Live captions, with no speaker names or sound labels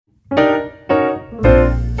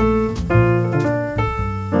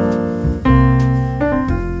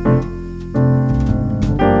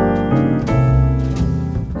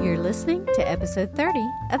episode 30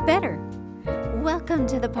 of Better. Welcome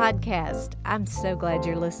to the podcast. I'm so glad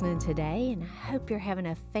you're listening today, and I hope you're having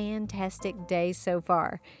a fantastic day so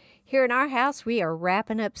far. Here in our house, we are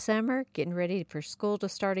wrapping up summer, getting ready for school to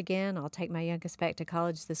start again. I'll take my youngest back to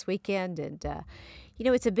college this weekend, and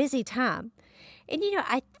it's a busy time. And,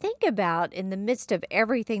 I think about in the midst of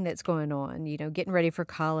everything that's going on, getting ready for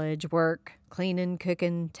college, work, cleaning,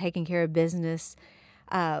 cooking, taking care of business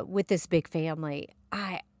with this big family,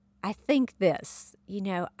 I think this,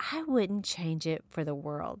 I wouldn't change it for the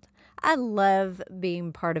world. I love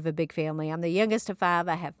being part of a big family. I'm the youngest of 5.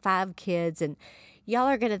 I have 5 kids, and y'all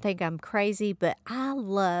are going to think I'm crazy, but I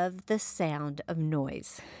love the sound of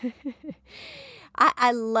noise.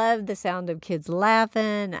 I love the sound of kids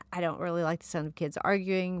laughing. I don't really like the sound of kids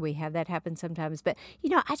arguing. We have that happen sometimes. But,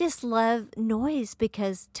 I just love noise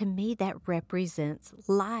because to me that represents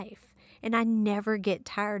life, and I never get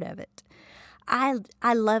tired of it.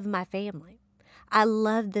 I love my family. I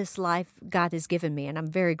love this life God has given me, and I'm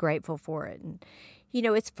very grateful for it. And,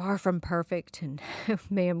 it's far from perfect, and,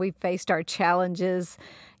 man, we've faced our challenges,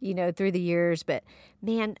 through the years. But,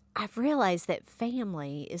 man, I've realized that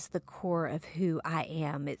family is the core of who I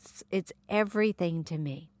am. It's everything to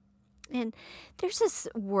me. And there's this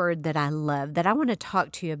word that I love that I want to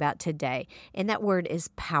talk to you about today, and that word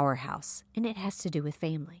is powerhouse, and it has to do with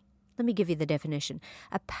family. Let me give you the definition.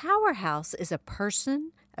 A powerhouse is a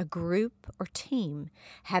person, a group, or team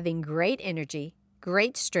having great energy,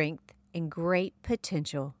 great strength, and great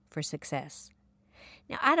potential for success.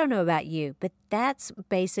 Now, I don't know about you, but that's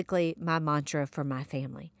basically my mantra for my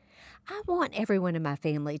family. I want everyone in my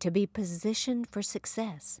family to be positioned for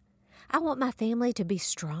success. I want my family to be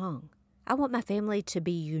strong. I want my family to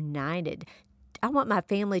be united. I want my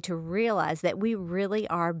family to realize that we really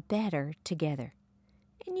are better together.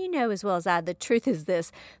 And you know as well as I, the truth is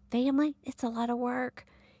this, family, it's a lot of work.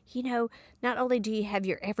 Not only do you have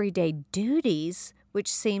your everyday duties, which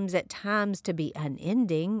seems at times to be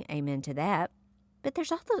unending, amen to that, but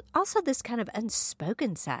there's also this kind of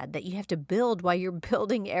unspoken side that you have to build while you're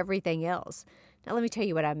building everything else. Now, let me tell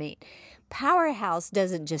you what I mean. Powerhouse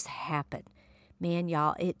doesn't just happen. Man,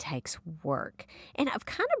 y'all, it takes work. And I've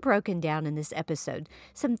kind of broken down in this episode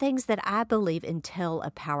some things that I believe entail a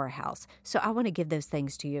powerhouse. So I want to give those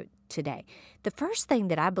things to you today. The first thing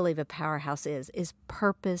that I believe a powerhouse is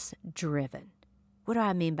purpose-driven. What do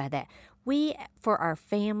I mean by that? We, for our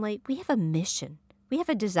family, we have a mission. We have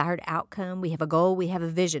a desired outcome. We have a goal. We have a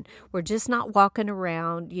vision. We're just not walking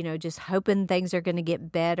around, just hoping things are going to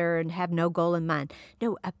get better and have no goal in mind.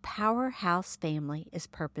 No, a powerhouse family is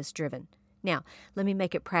purpose-driven. Now, let me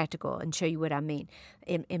make it practical and show you what I mean.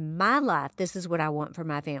 In my life, this is what I want for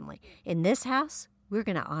my family. In this house, we're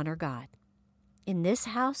going to honor God. In this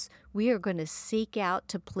house, we are going to seek out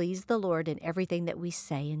to please the Lord in everything that we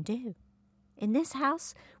say and do. In this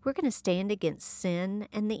house, we're going to stand against sin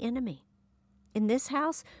and the enemy. In this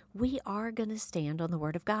house, we are going to stand on the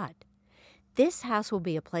Word of God. This house will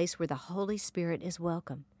be a place where the Holy Spirit is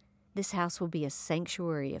welcome. This house will be a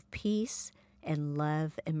sanctuary of peace and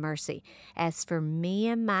love and mercy. As for me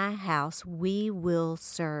and my house, we will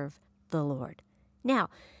serve the Lord. Now,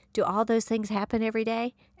 do all those things happen every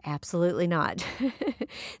day? Absolutely not.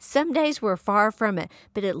 Some days we're far from it,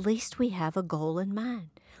 but at least we have a goal in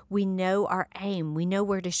mind. We know our aim. We know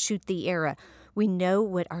where to shoot the arrow. We know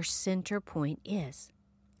what our center point is.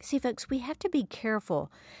 See, folks, we have to be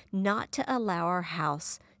careful not to allow our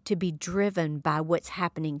house to be driven by what's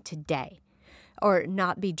happening today, or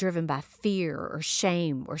not be driven by fear or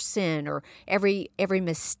shame or sin or every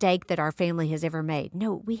mistake that our family has ever made.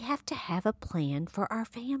 No, we have to have a plan for our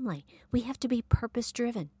family. We have to be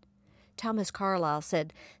purpose-driven. Thomas Carlyle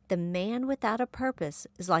said, "The man without a purpose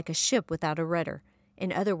is like a ship without a rudder."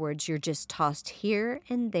 In other words, you're just tossed here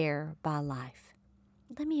and there by life.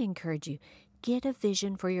 Let me encourage you, get a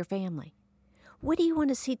vision for your family. What do you want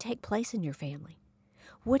to see take place in your family?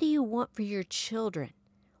 What do you want for your children?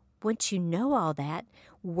 Once you know all that,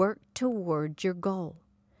 work toward your goal.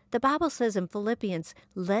 The Bible says in Philippians,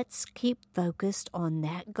 let's keep focused on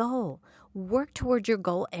that goal. Work toward your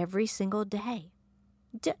goal every single day.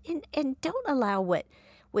 And don't allow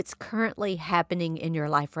what's currently happening in your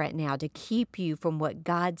life right now to keep you from what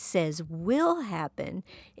God says will happen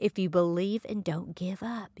if you believe and don't give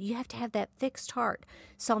up. You have to have that fixed heart.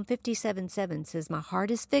 Psalm 57:7 says, "My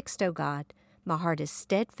heart is fixed, O God. My heart is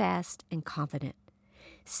steadfast and confident."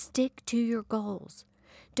 Stick to your goals.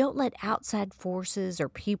 Don't let outside forces or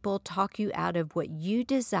people talk you out of what you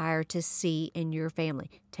desire to see in your family.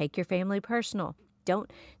 Take your family personal.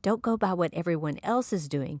 Don't go by what everyone else is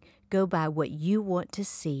doing. Go by what you want to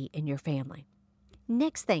see in your family.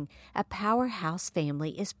 Next thing, a powerhouse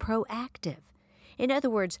family is proactive. In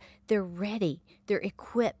other words, they're ready, they're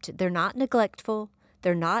equipped, they're not neglectful,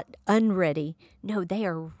 they're not unready. No, they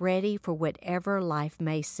are ready for whatever life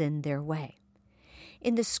may send their way.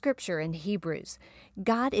 In the scripture in Hebrews,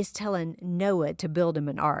 God is telling Noah to build him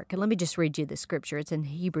an ark. And let me just read you the scripture. It's in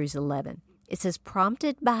Hebrews 11. It says,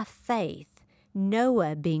 prompted by faith,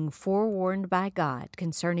 Noah, being forewarned by God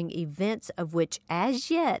concerning events of which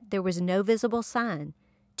as yet there was no visible sign,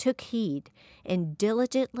 took heed and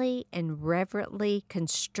diligently and reverently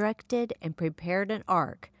constructed and prepared an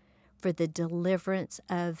ark for the deliverance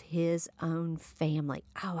of his own family.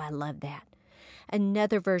 Oh, I love that.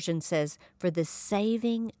 Another version says, for the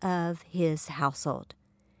saving of his household.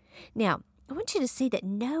 Now, I want you to see that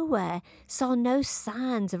Noah saw no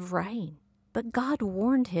signs of rain, but God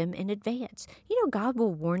warned him in advance. You know, God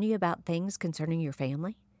will warn you about things concerning your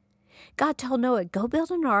family. God told Noah, go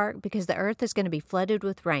build an ark because the earth is going to be flooded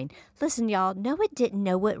with rain. Listen, y'all, Noah didn't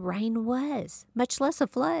know what rain was, much less a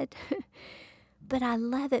flood. But I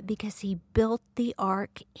love it because he built the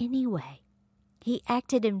ark anyway. He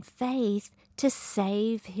acted in faith to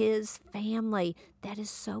save his family. That is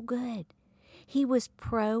so good. He was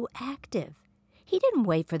proactive. He didn't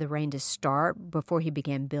wait for the rain to start before he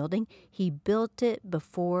began building. He built it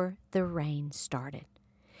before the rain started.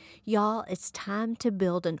 Y'all, it's time to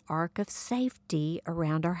build an ark of safety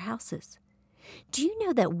around our houses. Do you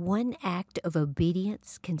know that one act of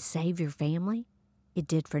obedience can save your family? It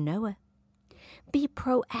did for Noah. Be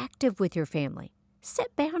proactive with your family.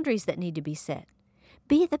 Set boundaries that need to be set.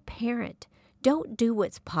 Be the parent. Don't do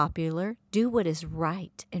what's popular. Do what is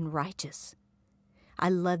right and righteous. I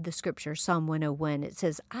love the scripture, Psalm 101. It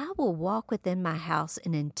says, I will walk within my house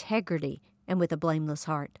in integrity and with a blameless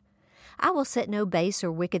heart. I will set no base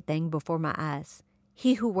or wicked thing before my eyes.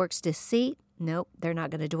 He who works deceit, nope, they're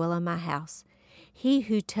not going to dwell in my house. He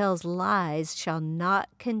who tells lies shall not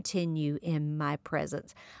continue in my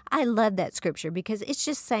presence. I love that scripture because it's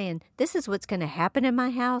just saying, this is what's going to happen in my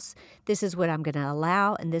house. This is what I'm going to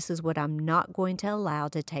allow, and this is what I'm not going to allow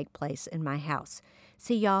to take place in my house.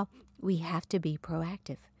 See, y'all, we have to be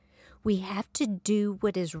proactive. We have to do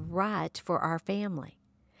what is right for our family.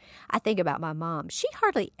 I think about my mom. She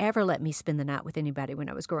hardly ever let me spend the night with anybody when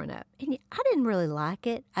I was growing up. And I didn't really like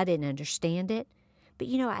it. I didn't understand it. But,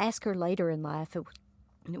 you know, I asked her later in life,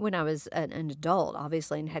 when I was an adult,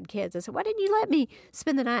 obviously, and had kids, I said, why didn't you let me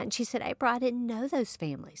spend the night? And she said, April, I didn't know those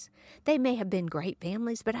families. They may have been great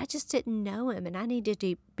families, but I just didn't know them, and I needed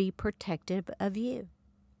to be protective of you.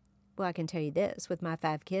 Well, I can tell you this, with my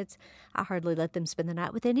 5 kids, I hardly let them spend the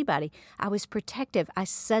night with anybody. I was protective. I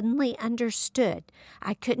suddenly understood.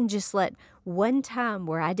 I couldn't just let one time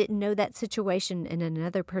where I didn't know that situation in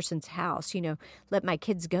another person's house, let my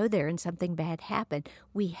kids go there and something bad happen.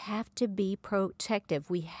 We have to be protective.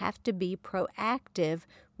 We have to be proactive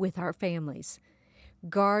with our families.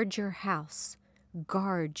 Guard your house.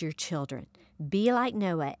 Guard your children. Be like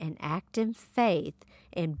Noah and act in faith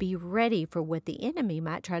and be ready for what the enemy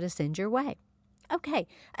might try to send your way. Okay,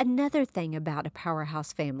 another thing about a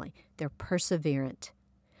powerhouse family, they're perseverant.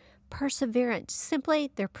 Perseverant,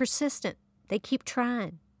 simply, they're persistent. They keep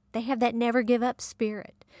trying. They have that never give up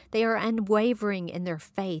spirit. They are unwavering in their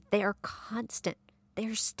faith. They are constant. They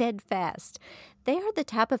are steadfast. They are the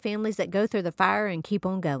type of families that go through the fire and keep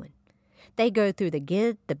on going. They go through the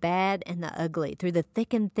good, the bad, and the ugly, through the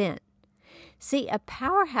thick and thin. See, a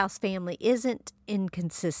powerhouse family isn't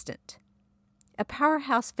inconsistent. A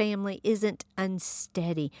powerhouse family isn't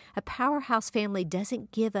unsteady. A powerhouse family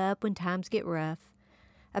doesn't give up when times get rough.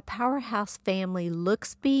 A powerhouse family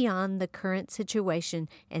looks beyond the current situation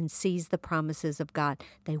and sees the promises of God.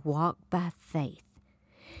 They walk by faith.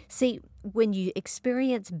 See, when you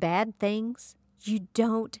experience bad things, you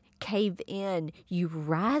don't cave in. You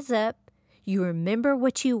rise up. You remember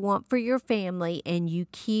what you want for your family, and you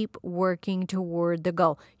keep working toward the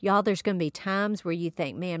goal. Y'all, there's going to be times where you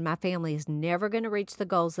think, man, my family is never going to reach the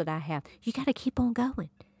goals that I have. You got to keep on going.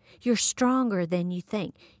 You're stronger than you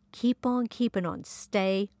think. Keep on keeping on.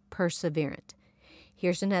 Stay perseverant.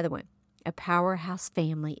 Here's another one. A powerhouse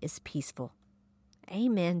family is peaceful.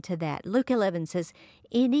 Amen to that. Luke 11 says,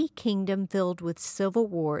 any kingdom filled with civil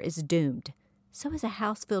war is doomed. So is a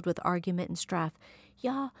house filled with argument and strife.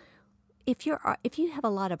 Y'all, if you have a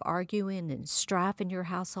lot of arguing and strife in your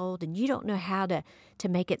household and you don't know how to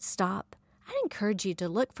make it stop, I'd encourage you to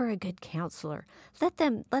look for a good counselor. Let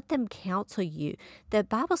them counsel you. The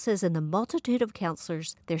Bible says in the multitude of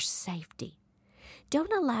counselors, there's safety.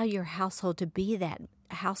 Don't allow your household to be that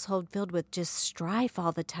household filled with just strife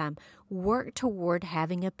all the time. Work toward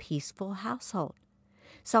having a peaceful household.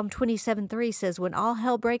 Psalm 27:3 says, when all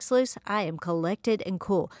hell breaks loose, I am collected and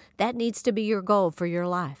cool. That needs to be your goal for your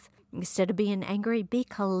life. Instead of being angry, be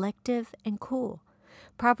collective and cool.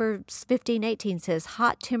 Proverbs 15:18 says,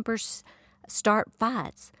 hot tempers start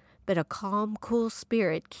fights, but a calm, cool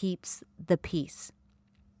spirit keeps the peace.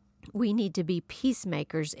 We need to be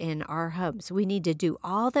peacemakers in our homes. We need to do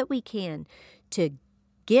all that we can to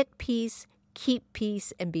get peace, keep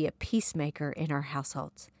peace, and be a peacemaker in our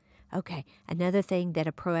households. Okay, another thing that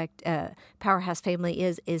a powerhouse family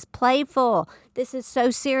is playful. This is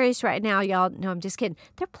so serious right now, y'all. No, I'm just kidding.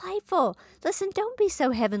 They're playful. Listen, don't be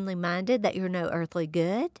so heavenly minded that you're no earthly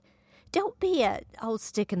good. Don't be a old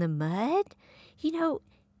stick in the mud. You know,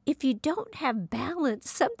 if you don't have balance,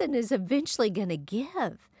 something is eventually going to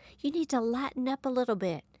give. You need to lighten up a little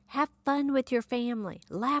bit. Have fun with your family.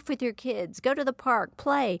 Laugh with your kids. Go to the park.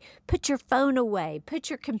 Play. Put your phone away. Put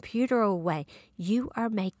your computer away. You are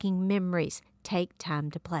making memories. Take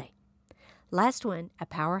time to play. Last one, a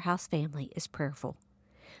powerhouse family is prayerful.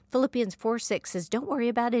 Philippians 4:6 says, don't worry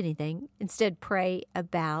about anything. Instead, pray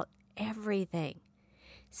about everything.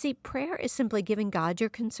 See, prayer is simply giving God your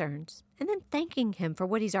concerns and then thanking Him for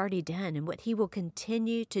what He's already done and what He will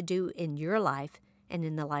continue to do in your life and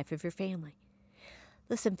in the life of your family.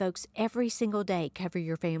 Listen, folks, every single day, cover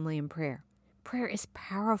your family in prayer. Prayer is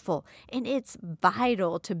powerful, and it's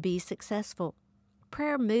vital to be successful.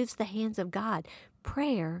 Prayer moves the hands of God.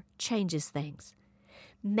 Prayer changes things.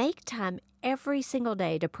 Make time every single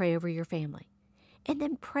day to pray over your family. And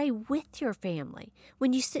then pray with your family.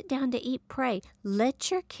 When you sit down to eat, pray.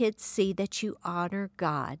 Let your kids see that you honor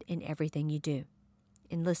God in everything you do.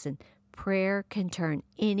 And listen, prayer can turn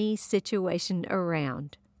any situation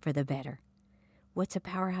around for the better. What's a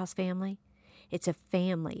powerhouse family? It's a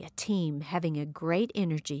family, a team having a great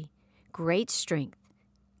energy, great strength,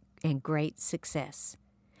 and great success.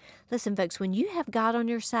 Listen, folks, when you have God on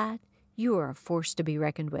your side, you are a force to be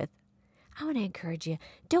reckoned with. I want to encourage you,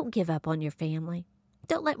 don't give up on your family.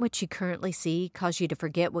 Don't let what you currently see cause you to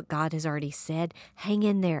forget what God has already said. Hang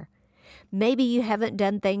in there. Maybe you haven't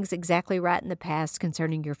done things exactly right in the past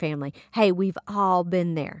concerning your family. Hey, we've all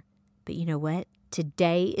been there. But you know what?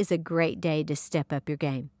 Today is a great day to step up your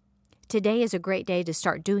game. Today is a great day to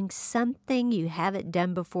start doing something you haven't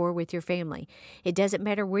done before with your family. It doesn't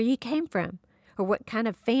matter where you came from or what kind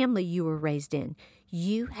of family you were raised in.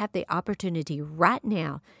 You have the opportunity right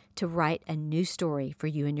now to write a new story for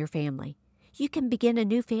you and your family. You can begin a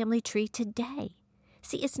new family tree today.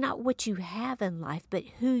 See, it's not what you have in life, but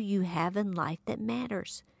who you have in life that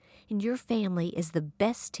matters. And your family is the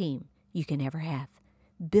best team you can ever have.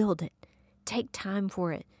 Build it. Take time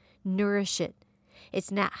for it. Nourish it.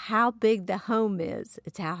 It's not how big the home is.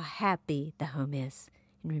 It's how happy the home is.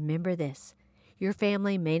 And remember this. Your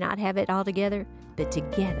family may not have it all together, but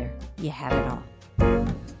together you have it all.